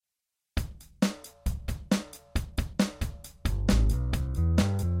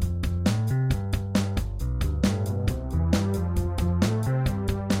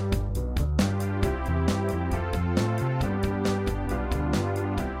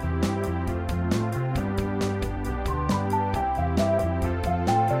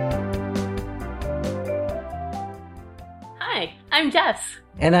I'm Jess.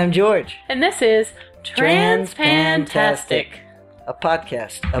 And I'm George. And this is Transpantastic, a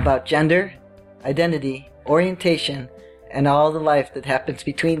podcast about gender, identity, orientation, and all the life that happens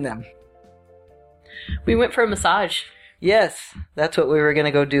between them. We went for a massage. Yes, that's what we were going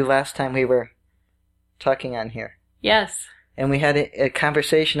to go do last time we were talking on here. Yes. And we had a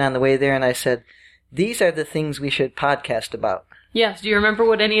conversation on the way there, and I said, these are the things we should podcast about. Yes. Do you remember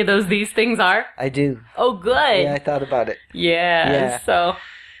what any of these things are? I do. Oh, good. Yeah, I thought about it. Yeah. So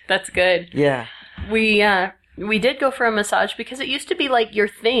that's good. Yeah. We did go for a massage because it used to be like your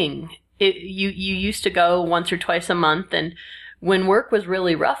thing. You used to go once or twice a month, and when work was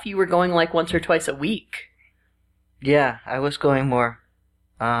really rough, you were going like once or twice a week. Yeah, I was going more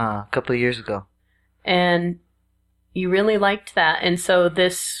a couple of years ago. And you really liked that. And so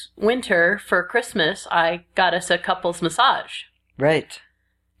this winter for Christmas, I got us a couples massage. Right.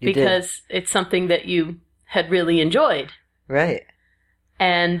 Because it's something that you had really enjoyed. Right.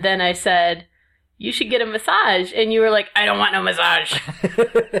 And then I said, you should get a massage. And you were like, I don't want no massage.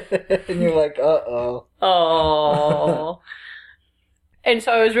 And you're like, uh-oh. Oh. And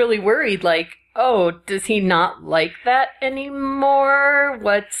so I was really worried, like, oh, does he not like that anymore?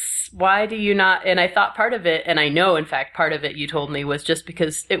 Why do you not? And I thought part of it, and I know, in fact, part of it you told me was just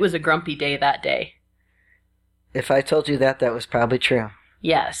because it was a grumpy day that day. If I told you that was probably true.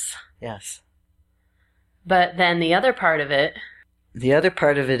 Yes. Yes. But then the other part of it. The other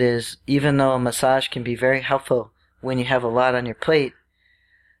part of it is, even though a massage can be very helpful when you have a lot on your plate,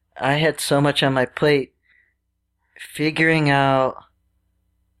 I had so much on my plate figuring out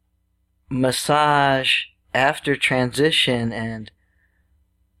massage after transition and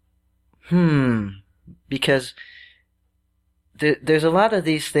because there's a lot of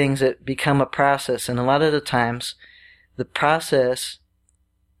these things that become a process, and a lot of the times the process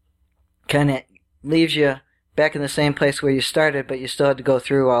kind of leaves you back in the same place where you started, but you still had to go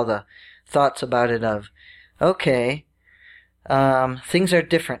through all the thoughts about it of, okay, things are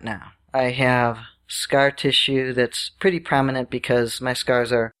different now. I have scar tissue that's pretty prominent because my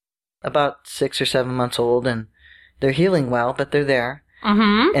scars are about 6 or 7 months old, and they're healing well, but they're there.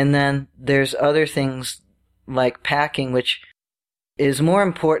 Mm-hmm. And then there's other things like packing, which is more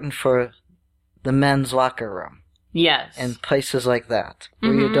important for the men's locker room. Yes. And places like that,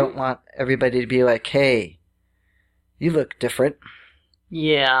 where you don't want everybody to be like, hey, you look different.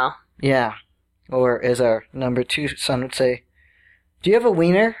 Yeah. Yeah. Or as our number 2 son would say, do you have a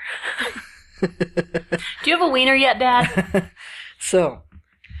wiener? Do you have a wiener yet, Dad? So.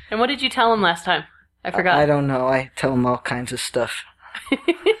 And what did you tell him last time? I forgot. I don't know. I tell him all kinds of stuff. I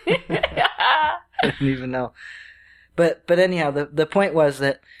don't even know. But anyhow, the point was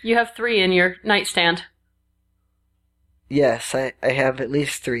that... You have 3 in your nightstand. Yes, I have at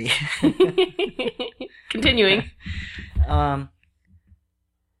least 3. Continuing. The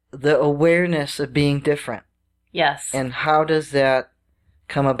awareness of being different. Yes. And how does that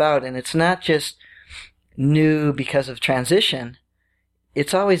come about? And it's not just new because of transition.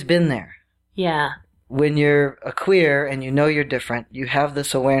 It's always been there. Yeah. When you're a queer and you know you're different, you have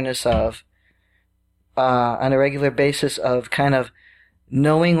this awareness of, on a regular basis, of kind of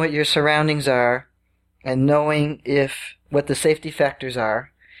knowing what your surroundings are and knowing what the safety factors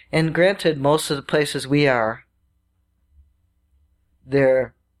are. And granted, most of the places we are,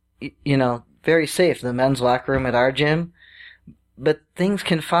 they're, very safe. The men's locker room at our gym. But things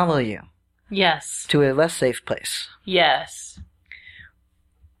can follow you. Yes. To a less safe place. Yes.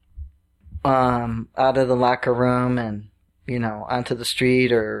 Out of the locker room and, onto the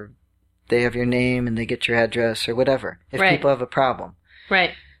street, or they have your name and they get your address or whatever, if people have a problem.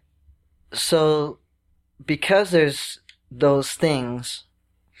 Right. So, because there's those things,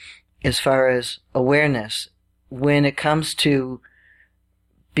 as far as awareness, when it comes to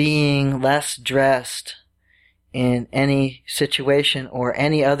being less dressed in any situation or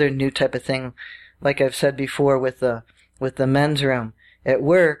any other new type of thing, like I've said before with the men's room, at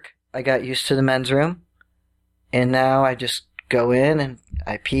work, I got used to the men's room, and now I just go in and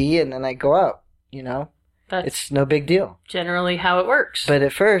I pee and then I go out, It's no big deal. Generally how it works. But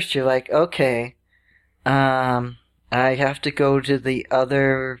at first you're like, okay, I have to go to the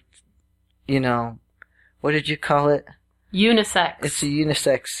other, what did you call it? Unisex. It's a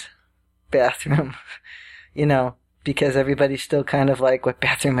unisex bathroom, because everybody's still kind of like, what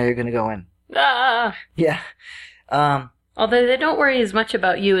bathroom are you going to go in? Ah. Yeah. Although they don't worry as much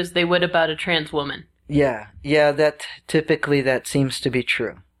about you as they would about a trans woman. Yeah, that seems to be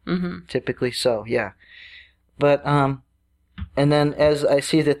true. Mm-hmm. Typically so, yeah. But, and then as I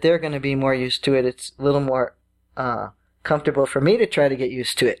see that they're going to be more used to it, it's a little more comfortable for me to try to get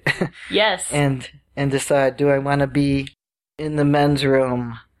used to it. Yes. And decide, do I want to be in the men's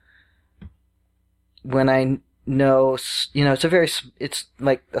room when I know, it's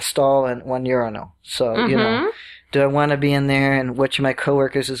like a stall and one urinal. So, do I want to be in there, and which of my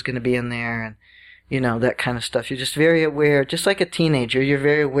coworkers is going to be in there, and, that kind of stuff. You're just very aware, just like a teenager. You're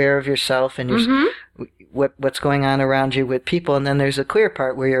very aware of yourself and what's going on around you with people. And then there's a clear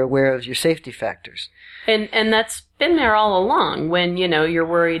part where you're aware of your safety factors. And that's been there all along when, you're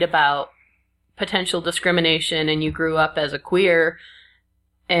worried about potential discrimination and you grew up as a queer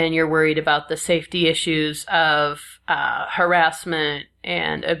and you're worried about the safety issues of harassment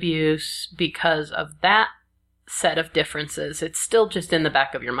and abuse because of that set of differences. It's still just in the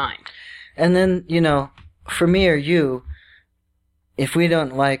back of your mind. And then, for me or you, if we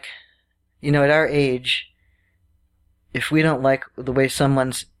don't like, at our age, if we don't like the way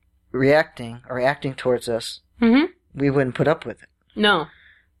someone's reacting or acting towards us, we wouldn't put up with it. No.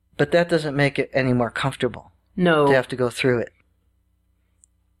 But that doesn't make it any more comfortable. No. To have to go through it.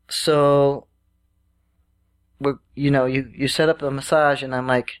 So, you set up a massage and I'm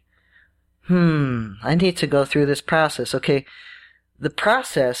like, I need to go through this process. Okay, the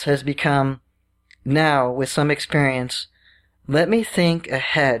process has become, now with some experience, let me think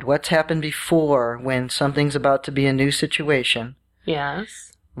ahead. What's happened before when something's about to be a new situation?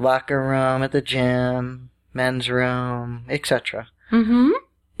 Yes. Locker room at the gym, men's room, etc. Mm-hmm.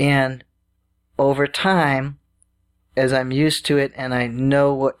 And over time, as I'm used to it and I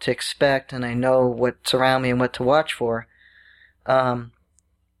know what to expect and I know what's around me and what to watch for,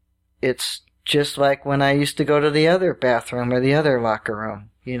 it's just like when I used to go to the other bathroom or the other locker room.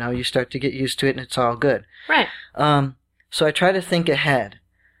 You start to get used to it and it's all good. Right. So I try to think ahead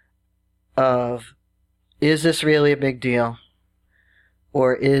of, is this really a big deal?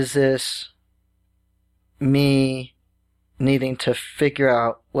 Or is this me needing to figure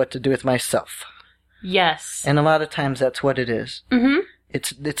out what to do with myself? Yes. And a lot of times that's what it is. Mm-hmm.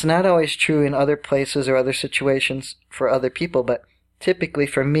 It's not always true in other places or other situations for other people, but typically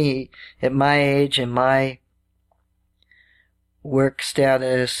for me, at my age and my work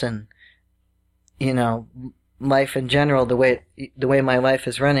status and, life in general, the way my life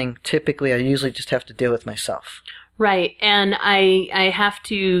is running, typically I usually just have to deal with myself. Right. And I have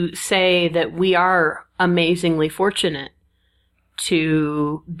to say that we are amazingly fortunate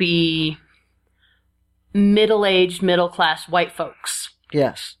to be middle-aged, middle-class white folks.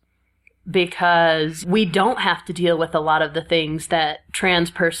 Yes. Because we don't have to deal with a lot of the things that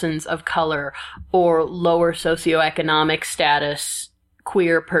trans persons of color or lower socioeconomic status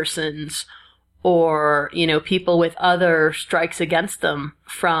queer persons or, people with other strikes against them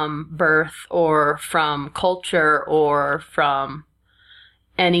from birth or from culture or from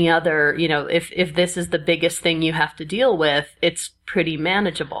any other, if this is the biggest thing you have to deal with, it's pretty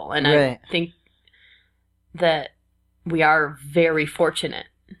manageable. And right. I think that we are very fortunate.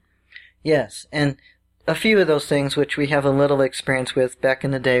 Yes, and a few of those things which we have a little experience with back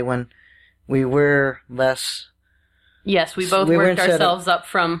in the day when we were less... Yes, we both worked ourselves up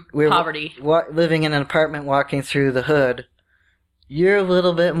from poverty. Living in an apartment, walking through the hood, you're a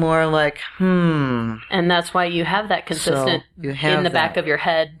little bit more like, And that's why you have that consistent, in the back of your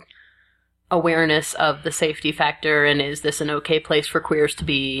head, awareness of the safety factor and is this an okay place for queers to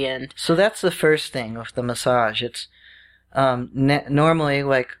be? And so that's the first thing with the massage. It's normally,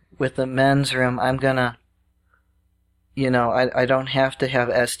 like with the men's room, I'm gonna, I don't have to have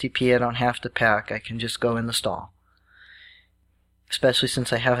STP, I don't have to pack, I can just go in the stall. Especially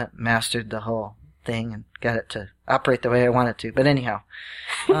since I haven't mastered the whole thing and got it to operate the way I want it to. But anyhow.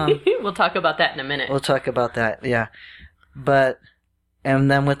 We'll talk about that in a minute. We'll talk about that, yeah. And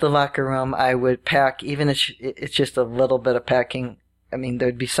then with the locker room, I would pack, even if it's just a little bit of packing. I mean,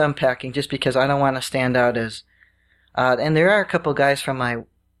 there'd be some packing just because I don't want to stand out as odd. And there are a couple guys from my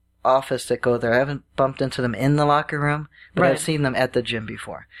office that go there. I haven't bumped into them in the locker room, but right. I've seen them at the gym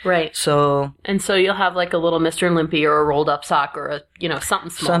before. Right. So you'll have like a little Mr. Limpy or a rolled up sock or a,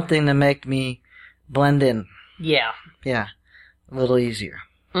 something small. Something to make me blend in. Yeah. Yeah. A little easier.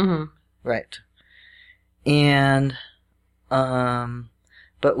 Mm-hmm. Right. And,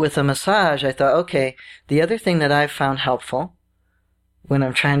 but with a massage, I thought, okay, the other thing that I've found helpful when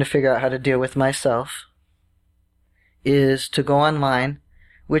I'm trying to figure out how to deal with myself is to go online,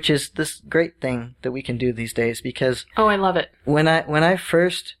 which is this great thing that we can do these days because... Oh, I love it. When I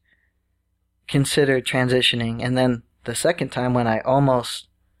first considered transitioning, and then the second time when I almost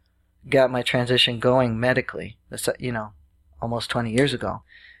got my transition going medically, almost 20 years ago,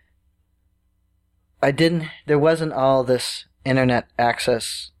 there wasn't all this internet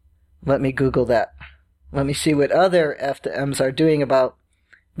access. Let me Google that. Let me see what other FMs are doing about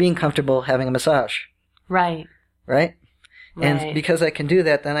being comfortable having a massage. Right. Right? And because I can do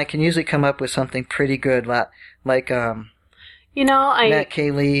that, then I can usually come up with something pretty good, like Matt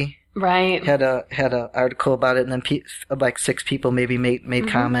Cayley had a article about it, and then like 6 people maybe made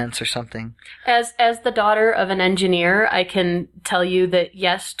comments or something. As the daughter of an engineer, I can tell you that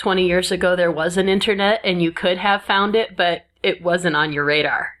yes, 20 years ago there was an internet, and you could have found it, but it wasn't on your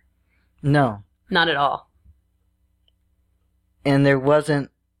radar. No, not at all. And there wasn't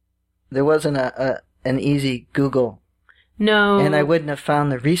an easy Google. No. And I wouldn't have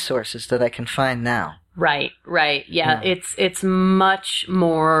found the resources that I can find now. Right. Yeah, it's much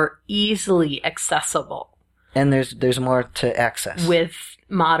more easily accessible. And there's more to access. With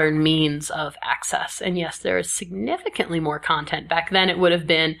modern means of access. And yes, there is significantly more content. Back then it would have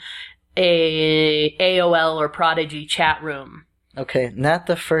been a AOL or Prodigy chat room. Okay, not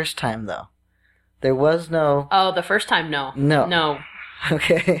the first time though. There was no... Oh, the first time, no. No.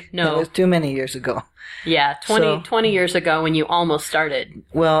 Okay. No. It was too many years ago. Yeah, 20 yeyears ago when you almost started.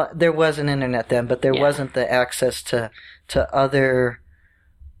 Well, there was an internet then, but there wasn't the access to other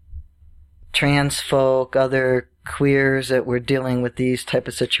trans folk, other queers that were dealing with these type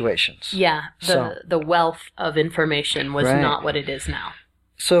of situations. Yeah, the wealth of information was not what it is now.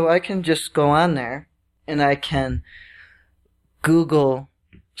 So I can just go on there and I can Google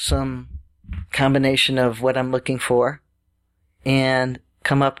some combination of what I'm looking for and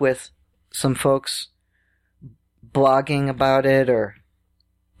come up with some folks blogging about it or,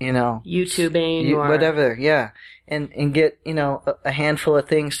 YouTubing or whatever, yeah. And get, a handful of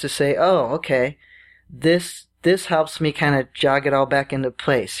things to say, oh, okay, this helps me kind of jog it all back into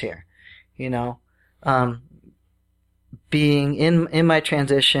place here, being in my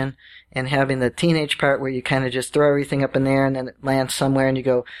transition and having the teenage part where you kind of just throw everything up in the air and then it lands somewhere and you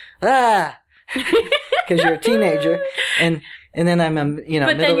go, because you're a teenager, and then I'm a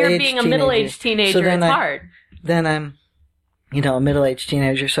but then you're being a middle-aged teenager. So it's hard. Then I'm, a middle-aged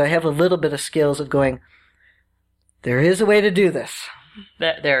teenager, so I have a little bit of skills of going, there is a way to do this.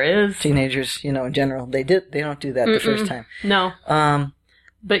 There is. Teenagers, in general, they don't do that the first time. No.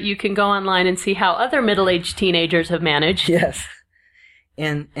 But you can go online and see how other middle-aged teenagers have managed. Yes.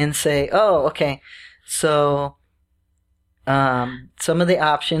 And say, oh, okay, so some of the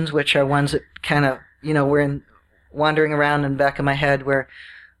options, which are ones that kind of, were wandering around in the back of my head, where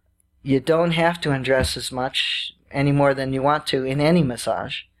you don't have to undress as much any more than you want to in any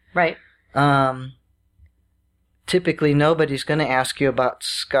massage. Right. Typically, nobody's going to ask you about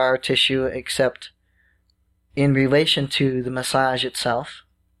scar tissue except in relation to the massage itself.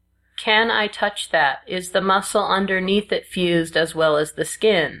 Can I touch that? Is the muscle underneath it fused as well as the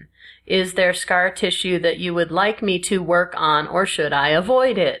skin? Is there scar tissue that you would like me to work on, or should I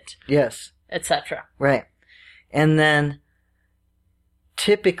avoid it? Yes. Etc. Right. And then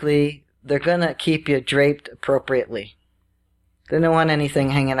typically they're going to keep you draped appropriately. They don't want anything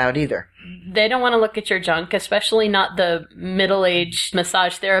hanging out either. They don't want to look at your junk, especially not the middle-aged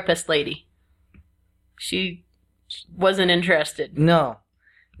massage therapist lady. She wasn't interested. No,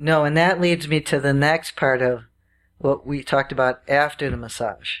 and that leads me to the next part of what we talked about after the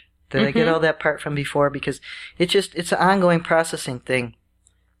massage. Did I get all that part from before? Because it's an ongoing processing thing,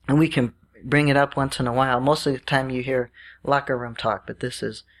 and we can bring it up once in a while. Most of the time you hear locker room talk, but this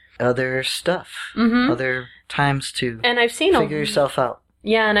is other stuff, other times to figure yourself out.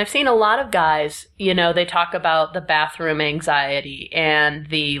 Yeah, and I've seen a lot of guys, they talk about the bathroom anxiety and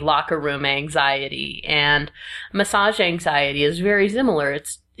the locker room anxiety, and massage anxiety is very similar.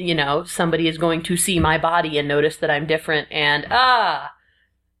 It's, somebody is going to see my body and notice that I'm different, and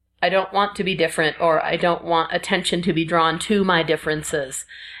I don't want to be different, or I don't want attention to be drawn to my differences.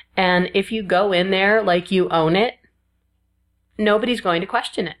 And if you go in there like you own it, nobody's going to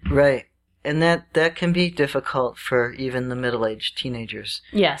question it. Right. And that can be difficult for even the middle-aged teenagers.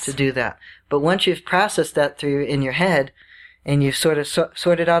 Yes. To do that. But once you've processed that through in your head, and you've sort of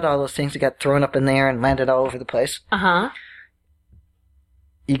sorted out all those things that got thrown up in there and landed all over the place.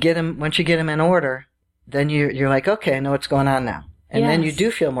 You get them, once you get them in order, then you're like, okay, I know what's going on now. And then you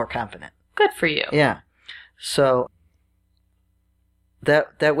do feel more confident. Good for you. Yeah. So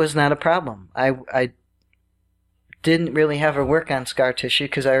that was not a problem. I didn't really have her work on scar tissue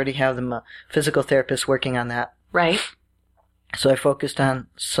because I already have the physical therapist working on that. Right. So I focused on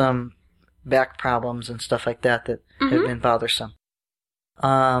some back problems and stuff like that have been bothersome.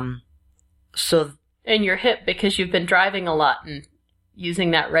 So. And your hip, because you've been driving a lot and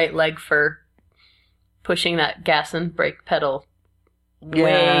using that right leg for pushing that gas and brake pedal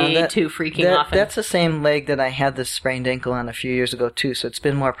way too freaking often. That's the same leg that I had the sprained ankle on a few years ago too, so it's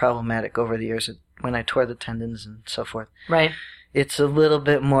been more problematic over the years when I tore the tendons and so forth. Right. It's a little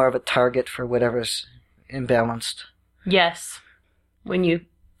bit more of a target for whatever's imbalanced. Yes. When you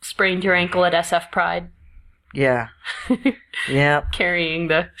sprained your ankle at SF Pride. Yeah. Yeah. Carrying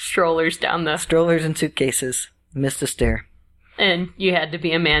the strollers down the... Strollers and suitcases. Missed a stair. And you had to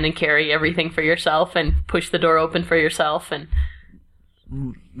be a man and carry everything for yourself and push the door open for yourself and...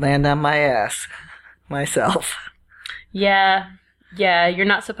 Land on my ass. Myself. Yeah. Yeah, you're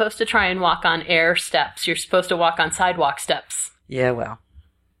not supposed to try and walk on air steps. You're supposed to walk on sidewalk steps. Yeah, well.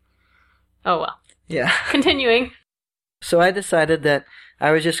 Oh, well. Yeah. Continuing. So I decided that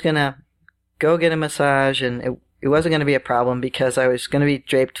I was just going to go get a massage, and it wasn't going to be a problem because I was going to be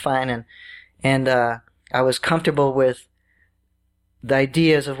draped fine, and I was comfortable with the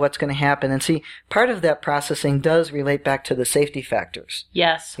ideas of what's going to happen. And see, part of that processing does relate back to the safety factors.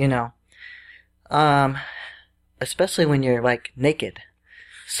 Yes. You know. Especially when you're, like, naked.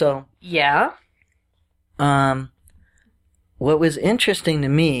 So... Yeah. What was interesting to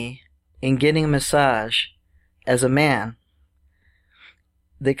me in getting a massage as a man,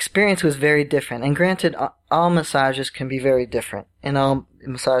 the experience was very different. And granted, all massages can be very different, and all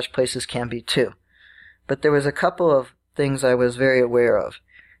massage places can be too. But there was a couple of things I was very aware of.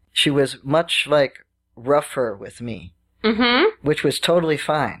 She was much, like, rougher with me, which was totally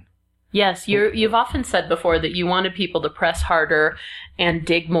fine. Yes, you've often said before that you wanted people to press harder and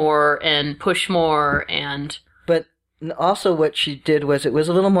dig more and push more and... But also what she did was it was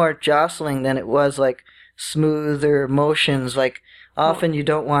a little more jostling than it was, like, smoother motions. Like, often you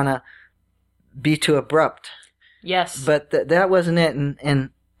don't want to be too abrupt. Yes. But that wasn't it, and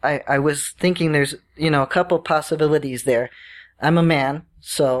I was thinking there's, a couple possibilities there. I'm a man,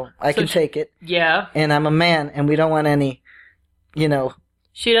 so I can take it. Yeah. And I'm a man, and we don't want any,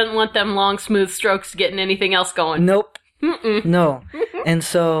 She doesn't want them long, smooth strokes getting anything else going. Nope. Mm-mm. No. And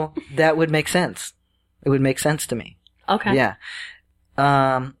so that would make sense. It would make sense to me. Okay. Yeah.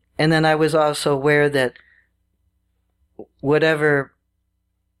 And then I was also aware that whatever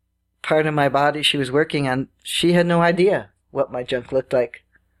part of my body she was working on, she had no idea what my junk looked like.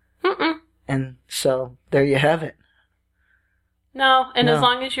 Mm-mm. And so there you have it. No, and as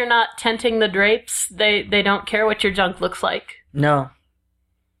long as you're not tenting the drapes, they don't care what your junk looks like. No.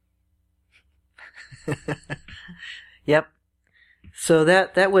 Yep. So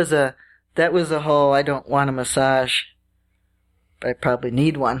that was a whole I don't want a massage, but I probably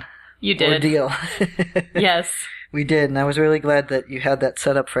need one. You did. Ordeal. Yes. We did, and I was really glad that you had that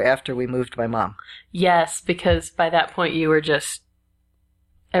set up for after we moved my mom. Yes, because by that point you were just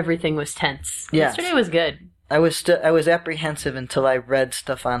everything was tense. Yes. Yesterday was good. I was apprehensive until I read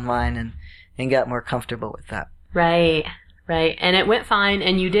stuff online and got more comfortable with that. Right. Right. And it went fine,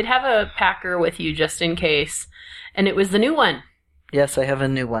 and you did have a packer with you just in case, and it was the new one. Yes, I have a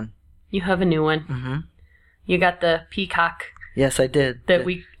new one. You have a new one. Mm-hmm. You got the Peacock. Yes, I did. That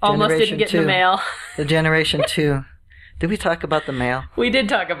we almost didn't get in the mail. The Generation 2. Did we talk about the mail? We did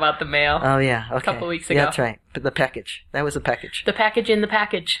talk about the mail. Oh, yeah. Okay. A couple weeks ago. Yeah, that's right. But the package. That was a package. The package in the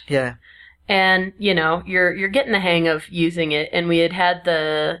package. Yeah. And, you're getting the hang of using it. And we had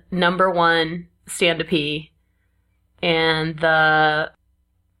the #1 Stand-A-Pee and the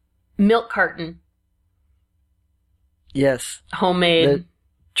milk carton. Yes. Homemade. The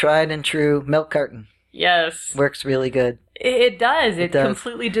tried and true milk carton. Yes. Works really good. It does. It does.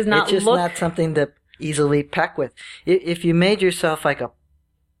 Completely does not look... It's just not something to easily pack with. If you made yourself like a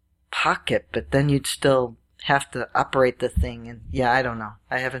pocket, but then you'd still have to operate the thing. And yeah, I don't know.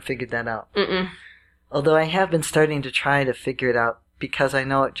 I haven't figured that out. Mm-mm. Although I have been starting to try to figure it out because I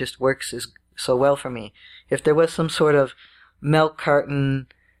know it just works so well for me. If there was some sort of milk carton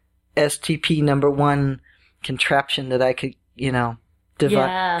STP #1 contraption that I could,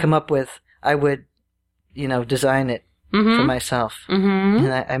 come up with, I would, design it for myself. Mm-hmm.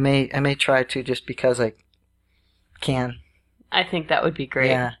 And I may try to just because I can. I think that would be great.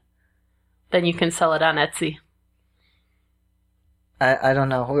 Yeah. Then you can sell it on Etsy. I don't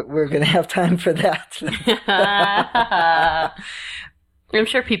know. We're going to have time for that. I'm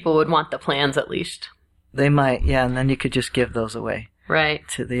sure people would want the plans at least. They might, yeah, and then you could just give those away. Right.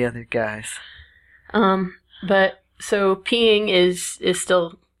 To the other guys. But, so peeing is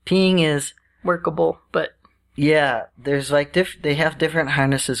still... Peeing is... workable, but... Yeah, there's like they have different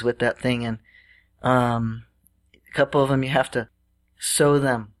harnesses with that thing, and a couple of them you have to sew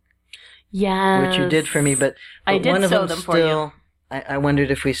them. Yeah. Which you did for me, but I did one of sew them them still, for you. I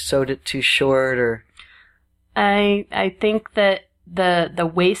wondered if we sewed it too short or... I think that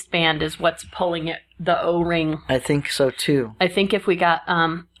the waistband is what's pulling it, the O-ring. I think so too. I think if we got,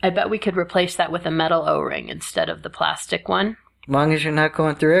 I bet we could replace that with a metal O-ring instead of the plastic one. As long as you're not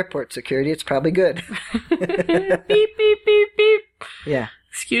going through airport security, it's probably good. Beep, beep, beep, beep. Yeah.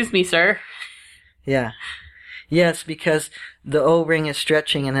 Excuse me, sir. Yeah. Yes, because the O-ring is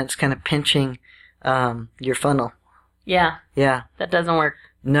stretching and it's kind of pinching your funnel. Yeah. Yeah. That doesn't work.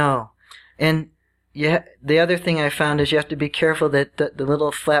 No. And the other thing I found is you have to be careful that the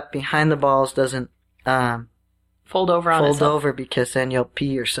little flap behind the balls doesn't fold over on fold itself. over, because then you'll pee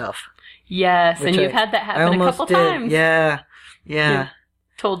yourself. Yes, and you've had that happen a couple times. Yeah. You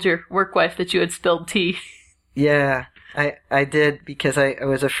told your work wife that you had spilled tea. Yeah. I did, because I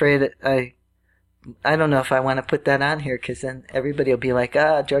was afraid that I don't know if I want to put that on here, because then everybody will be like,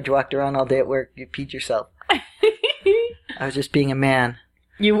 George walked around all day at work, you peed yourself. I was just being a man.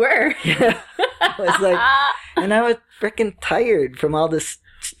 You were. Yeah. I was like, and I was freaking tired from all this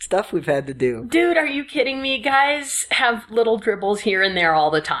stuff we've had to do. Dude, are you kidding me? Guys have little dribbles here and there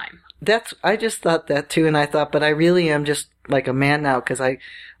all the time. I just thought that too, and I thought, but I really am just like a man now, because I,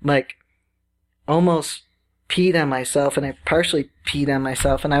 like, almost peed on myself, and I partially peed on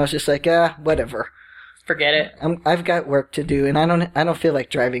myself, and I was just like, whatever. Forget it. I've got work to do, and I don't feel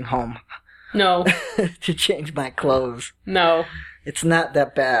like driving home. No. To change my clothes. No. It's not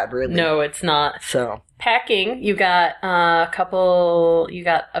that bad, really. No, it's not. So. Packing, you got a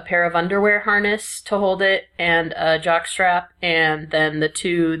pair of underwear harness to hold it, and a jock strap, and then the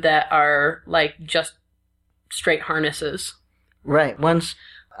two that are like just straight harnesses. Right. One's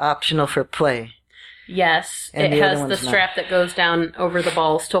optional for play. Yes. And it the has other the one's strap that goes down over the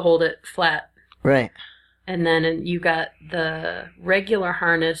balls to hold it flat. Right. And then you got the regular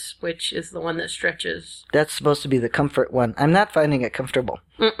harness, which is the one that stretches. That's supposed to be the comfort one. I'm not finding it comfortable.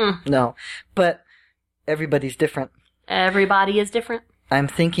 Mm-mm. No. But everybody's different. Everybody is different. I'm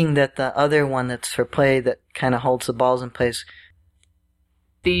thinking that the other one that's for play, that kind of holds the balls in place.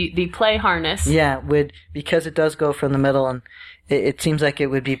 The play harness. Yeah, because it does go from the middle, and it seems like it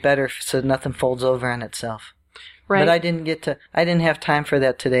would be better so nothing folds over on itself. Right. But I didn't have time for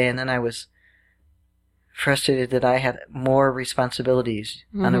that today, and then I was frustrated that I had more responsibilities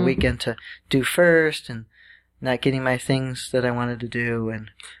on the weekend to do first, and not getting my things that I wanted to do.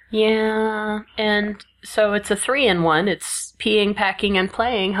 And yeah, and so it's a 3-in-1. It's peeing, packing, and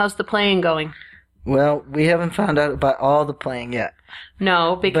playing. How's the playing going? Well, we haven't found out about all the playing yet.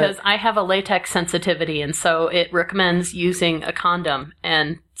 No, because I have a latex sensitivity, and so it recommends using a condom.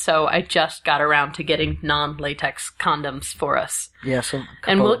 And so I just got around to getting non-latex condoms for us. Yeah, so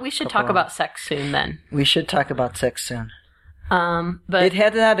we should talk about sex soon then. We should talk about sex soon. But it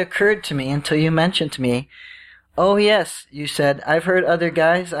had not occurred to me until you mentioned to me. Oh yes, you said, I've heard other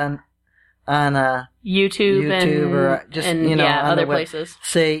guys on YouTube and, or just and, other places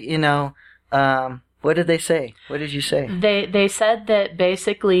say, what did they say? What did you say? They said that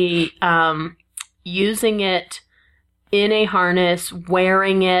basically using it in a harness,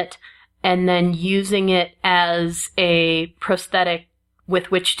 wearing it, and then using it as a prosthetic with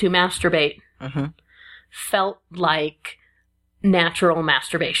which to masturbate felt like natural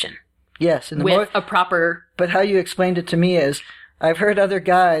masturbation. Yes, and a proper. But how you explained it to me is, I've heard other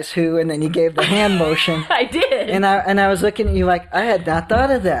guys who, and then you gave the hand motion. I did. And I was looking at you like, I had not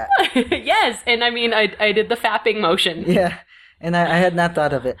thought of that. Yes, and I mean, I did the fapping motion. Yeah, and I had not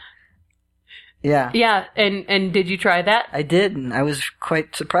thought of it. Yeah. Yeah, and did you try that? I did, and I was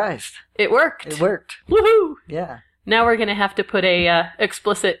quite surprised. It worked. It worked. Woohoo! Yeah. Now we're going to have to put a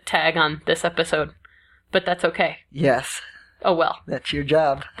explicit tag on this episode, but that's okay. Yes. Oh well. That's your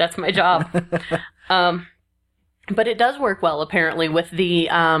job. That's my job. But it does work well, apparently, with the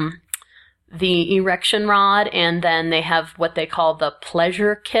erection rod, and then they have what they call the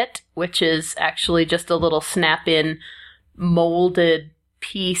pleasure kit, which is actually just a little snap-in molded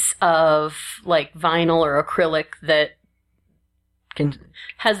piece of like vinyl or acrylic that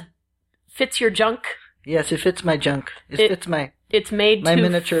fits your junk. Yes, it fits my junk. It fits my. It's made my to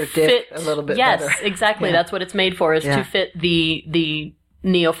miniature dick a little bit better. Yes, exactly. Yeah. That's what it's made for, is to fit the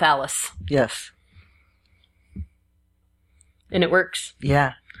neophallus. Yes. And it works.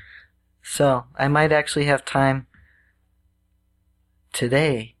 Yeah. So, I might actually have time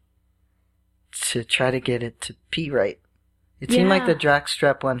today to try to get it to pee right. It seemed like the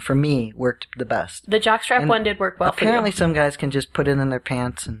jockstrap one, for me, worked the best. The jockstrap one did work well for you. Apparently some guys can just put it in their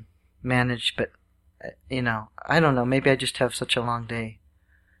pants and manage, but, I don't know. Maybe I just have such a long day,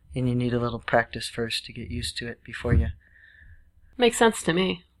 and you need a little practice first to get used to it before you... Makes sense to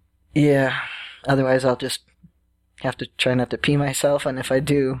me. Yeah. Otherwise, I'll just have to try not to pee myself, and if I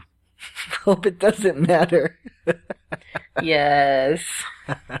do, hope it doesn't matter. Yes.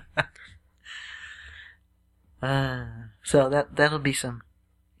 So that'll be some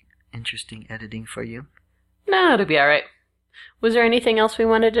interesting editing for you. No, it'll be all right. Was there anything else we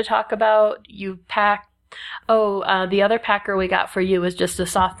wanted to talk about? You packed... Oh, the other packer we got for you was just a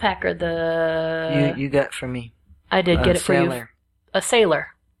soft packer. You got for me. I did get it for you. Sailor. A sailor.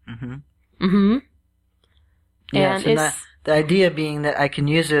 Mm-hmm. Mm-hmm. Yes, And and the idea being that I can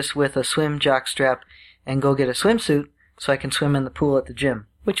use this with a swim jockstrap and go get a swimsuit so I can swim in the pool at the gym.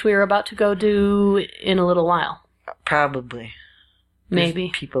 which we are about to go do in a little while. Probably. Maybe.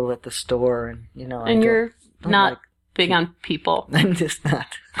 There's people at the store and, And you're not like big on people. I'm just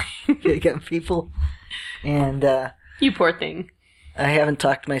not big on people. And You poor thing. I haven't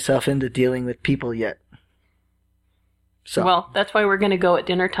talked myself into dealing with people yet. So, Well, that's why we're going to go at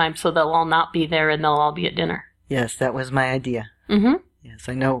dinner time, so they'll all not be there and they'll all be at dinner. yes, that was my idea. Mm-hmm. Yes,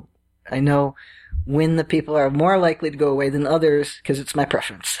 I know when the people are more likely to go away than others because it's my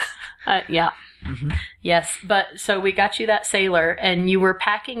preference. Yeah. Mm-hmm. Yes, but so we got you that sailor, and you were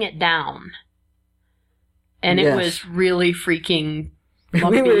packing it down. And it Yes. was really freaking we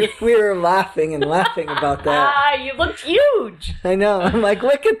lumpy. were laughing and laughing about that. Ah, you looked huge! I know. I'm like,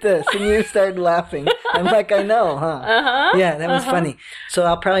 look at this. And you started laughing. I'm like, I know, huh? Uh-huh. Yeah, that was Uh-huh. funny. So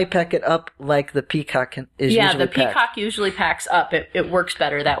I'll probably pack it up like the peacock is Yeah, usually the peacock packed. usually packs up. It works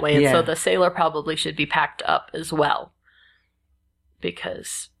better that way. And Yeah. so the sailor probably should be packed up as well.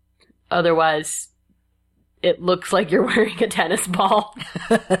 Because otherwise, it looks like you're wearing a tennis ball.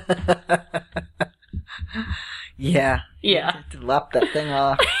 Yeah. Yeah. To lop that thing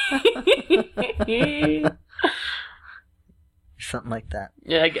off. Something like that.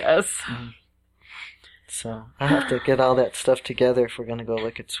 Yeah, I guess. So I'll have to get all that stuff together if we're going to go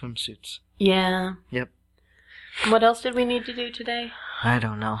look at swimsuits. Yeah. Yep. What else did we need to do today? I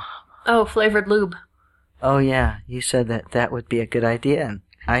don't know. Oh, flavored lube. Oh, yeah. You said that would be a good idea, and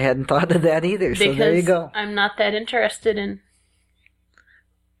I hadn't thought of that either, so there you go. I'm not that interested in...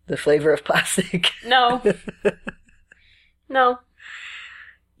 The flavor of plastic. No. No.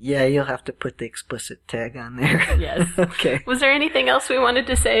 Yeah, you'll have to put the explicit tag on there. Yes. Okay. Was there anything else we wanted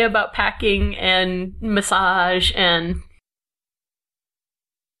to say about packing and massage and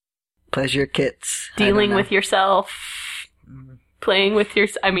Pleasure kits. dealing with yourself? Dealing with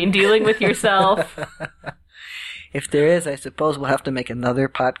yourself. If there is, I suppose we'll have to make another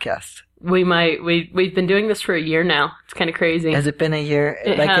podcast. We might. We've been doing this for a year now. It's kind of crazy. Has it been a year?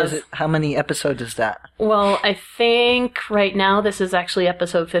 It has. How many episodes is that? Well, I think right now this is actually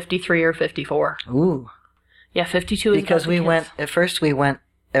episode 53 or 54. Ooh. Yeah, 52 is Because about the kids. at first we went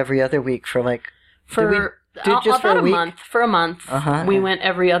every other week for like, For just for about a week? month. For a month. Uh-huh. We went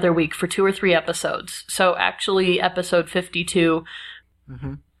every other week for 2 or 3 episodes. So actually episode 52,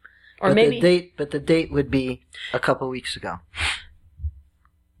 mm-hmm. or but maybe... the date would be a couple weeks ago.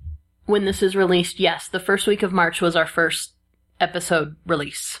 When this is released, yes. The first week of March was our first episode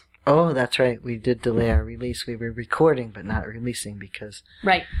release. Oh, that's right. We did delay our release. We were recording but not releasing because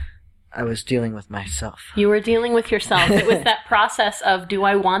Right. I was dealing with myself. You were dealing with yourself. It was that process of, do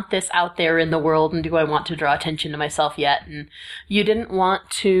I want this out there in the world, and do I want to draw attention to myself yet? And you didn't want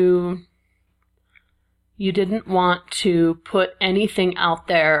to put anything out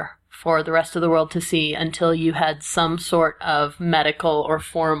there for the rest of the world to see until you had some sort of medical or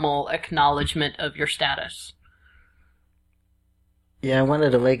formal acknowledgement of your status. Yeah, I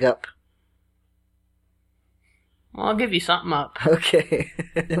wanted a leg up. Well, I'll give you something up. Okay.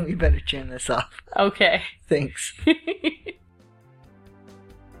 Then we better turn this off. Okay. Thanks.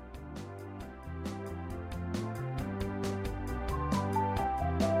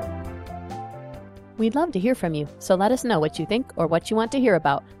 We'd love to hear from you, so let us know what you think or what you want to hear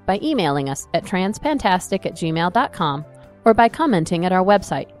about by emailing us at transpantastic@gmail.com or by commenting at our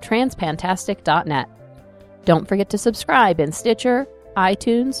website, transpantastic.net. Don't forget to subscribe in Stitcher,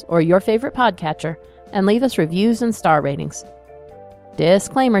 iTunes, or your favorite podcatcher, and leave us reviews and star ratings.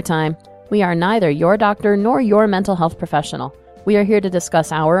 Disclaimer time. We are neither your doctor nor your mental health professional. We are here to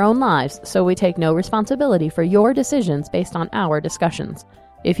discuss our own lives, so we take no responsibility for your decisions based on our discussions.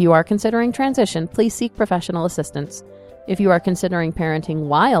 If you are considering transition, please seek professional assistance. If you are considering parenting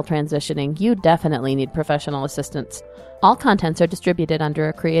while transitioning, you definitely need professional assistance. All contents are distributed under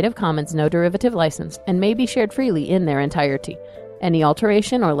a Creative Commons no derivative license and may be shared freely in their entirety. Any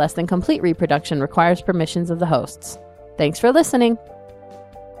alteration or less than complete reproduction requires permissions of the hosts. Thanks for listening!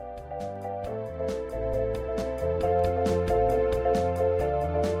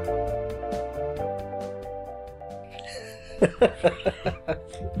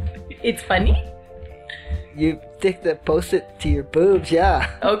 It's funny? You stick the post-it to your boobs,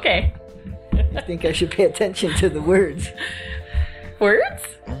 yeah. Okay. I think I should pay attention to the words. Words?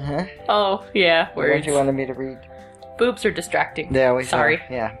 Uh-huh. Oh, yeah, What words. you wanted me to read? Boobs are distracting. They always Sorry. are.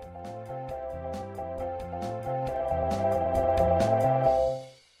 Yeah.